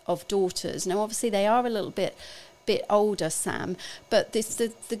daughters. Now, obviously, they are a little bit older, Sam, but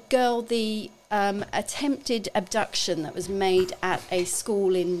the girl, the attempted abduction that was made at a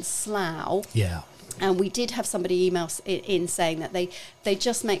school in Slough. Yeah. And we did have somebody email in saying that they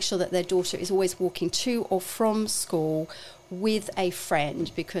just make sure that their daughter is always walking to or from school with a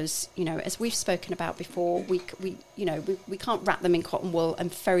friend, because, as we've spoken about before, we can't wrap them in cotton wool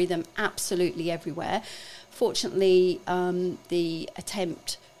and ferry them absolutely everywhere. Fortunately, the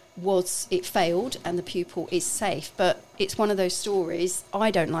attempt it failed and the pupil is safe, but it's one of those stories. I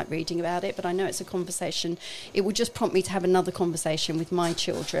don't like reading about it, but I know it's a conversation. It would just prompt me to have another conversation with my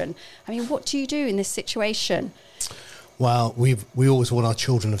children. I mean, what do you do in this situation? Well, we always warn our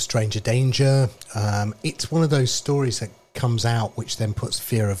children of stranger danger. It's one of those stories that comes out which then puts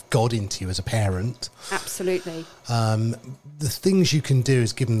fear of God into you as a parent. Absolutely. The things you can do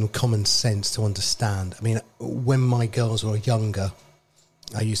is give them common sense to understand. I mean, when my girls were younger,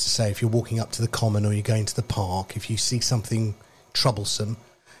 I used to say, if you're walking up to the common or you're going to the park, if you see something troublesome,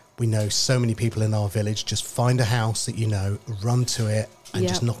 we know so many people in our village, just find a house that you know, run to it and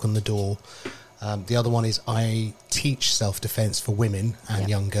just knock on the door. The other one is I teach self-defense for women and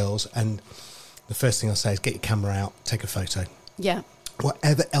young girls, and the first thing I say is get your camera out, take a photo. Yeah.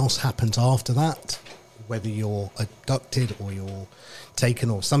 Whatever else happens after that, whether you're abducted or you're taken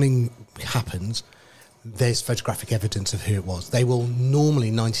or something happens, there's photographic evidence of who it was. They will normally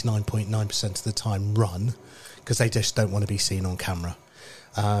 99.9% of the time run because they just don't want to be seen on camera.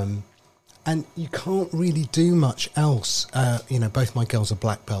 And you can't really do much else. Both my girls are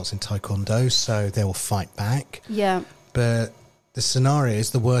black belts in Taekwondo, so they will fight back. Yeah. But the scenario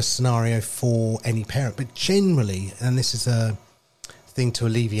is the worst scenario for any parent. But generally, and this is a thing to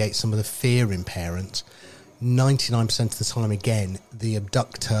alleviate some of the fear in parents, 99% of the time, again, the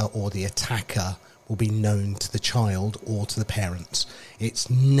abductor or the attacker will be known to the child or to the parents. It's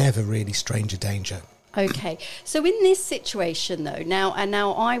never really stranger danger. Okay, so in this situation though, now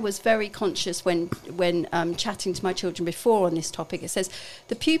I was very conscious when chatting to my children before on this topic. It says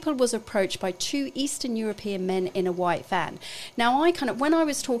the pupil was approached by 2 Eastern European men in a white van. Now when I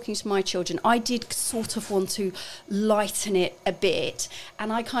was talking to my children, I did sort of want to lighten it a bit,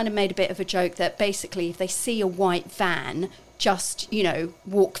 and I kind of made a bit of a joke that basically if they see a white van, just,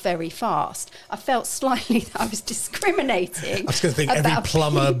 walk very fast. I felt slightly that I was discriminating. I was going to think every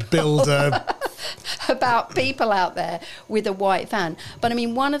plumber, builder. About people out there with a white van. But I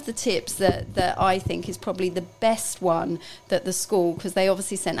mean, one of the tips that I think is probably the best one that the school, because they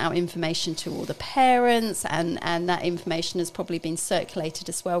obviously sent out information to all the parents, and that information has probably been circulated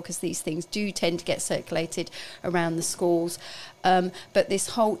as well, because these things do tend to get circulated around the schools. But this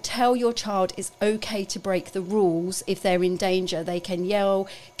whole tell your child it's okay to break the rules. If they're in danger, they can yell,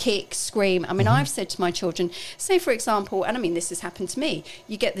 kick, scream. I mean, I've said to my children, say for example, and I mean this has happened to me,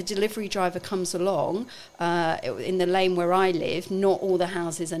 you get the delivery driver comes along in the lane where I live. Not all the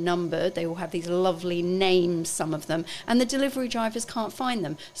houses are numbered. They all have these lovely names, some of them, and the delivery drivers can't find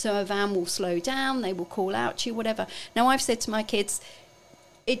them, so a van will slow down, they will call out to you, whatever. Now I've said to my kids,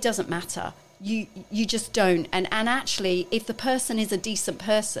 it doesn't matter. You just don't. And actually, if the person is a decent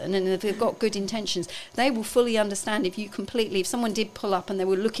person and if they've got good intentions, they will fully understand if someone did pull up and they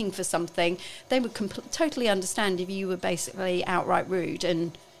were looking for something, they would totally understand if you were basically outright rude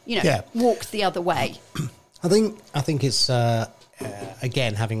and, walked the other way. I think it's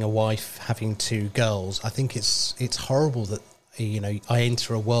again, having a wife, having 2 girls, I think it's horrible that, you know, I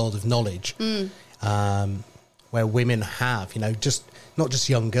enter a world of knowledge where women have, you know, just not just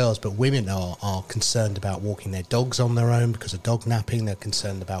young girls, but women are concerned about walking their dogs on their own because of dog napping. They're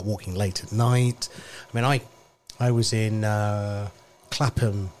concerned about walking late at night. I mean, I was in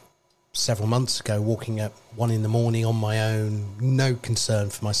Clapham several months ago, walking at 1 a.m. on my own, no concern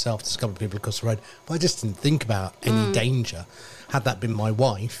for myself. There's a couple of people across the road, but I just didn't think about any danger. Had that been my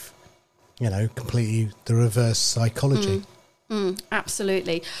wife, you know, completely the reverse psychology.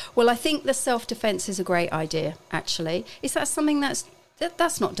 Absolutely. Well, I think the self-defense is a great idea, actually. Is that something that's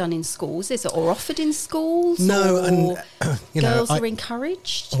not done in schools, is it? Or offered in schools? No, or and you girls know, are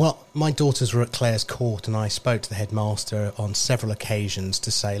encouraged? Well, my daughters were at Clare's Court, and I spoke to the headmaster on several occasions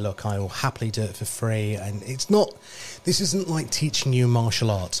to say, look, I will happily do it for free. And this isn't like teaching you martial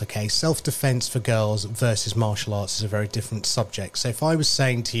arts, okay? Self-defense for girls versus martial arts is a very different subject. So if I was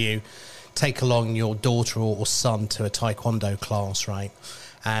saying to you, take along your daughter or son to a taekwondo class, right,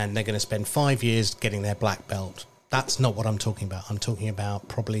 and they're going to spend 5 years getting their black belt, that's not what I'm talking about. I'm talking about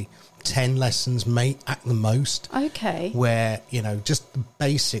probably 10 lessons, at the most. Okay. Where, you know, just the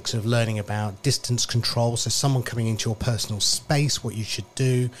basics of learning about distance control. So someone coming into your personal space, what you should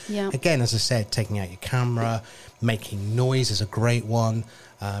do. Yeah. Again, as I said, taking out your camera, making noise is a great one.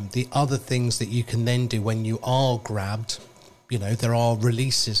 The other things that you can then do when you are grabbed, you know, there are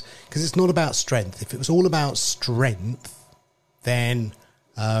releases. Because it's not about strength. If it was all about strength, then...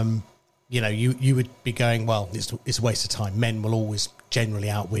 you know, you would be going, well, it's a waste of time. Men will always generally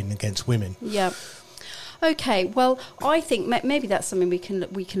outwin against women. Yeah. Okay. Well, I think maybe that's something we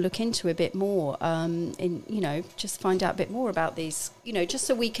can look into a bit more. In, you know, just find out a bit more about these. You know, just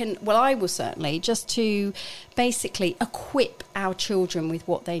so we can. Well, I will certainly, just to basically equip our children with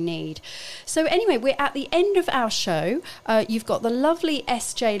what they need. So anyway, we're at the end of our show. You've got the lovely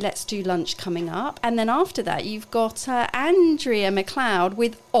SJ Let's Do Lunch coming up, and then after that you've got Andrea McLeod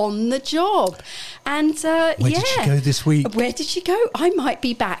with On the Job. And where did she go this week? Where did she go? I might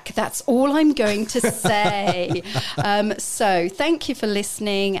be back. That's all I'm going to say. So thank you for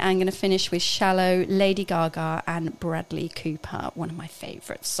listening. I'm going to finish with Shallow, Lady Gaga and Bradley Cooper, one of my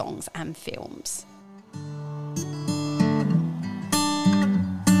favourite songs and films.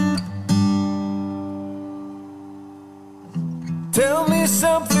 Tell me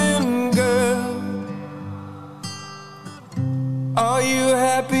something, girl. Are you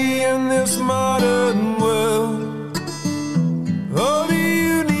happy in this modern world? Or do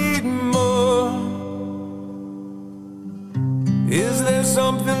you need more? Is there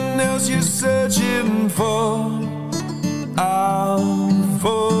something else you're searching for? I'm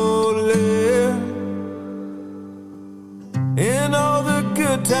falling. In all the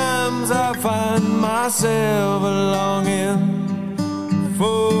good times I find myself longing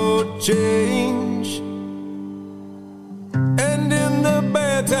for change, and in the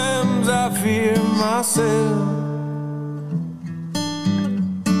bad times I fear myself.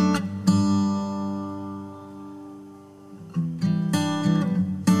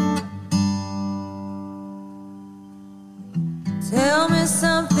 Tell me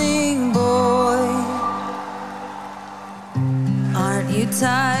something, boy. Aren't you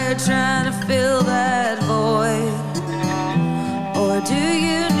tired trying to fill that void? Or do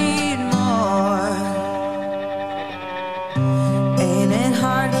you need more? Ain't it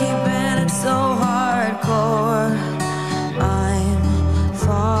hard keeping it so hardcore? I'm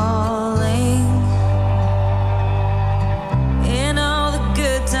falling. In all the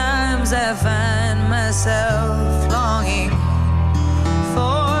good times I find myself longing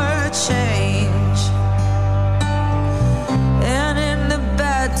for change, and in the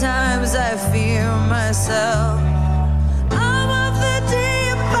bad times I fear myself.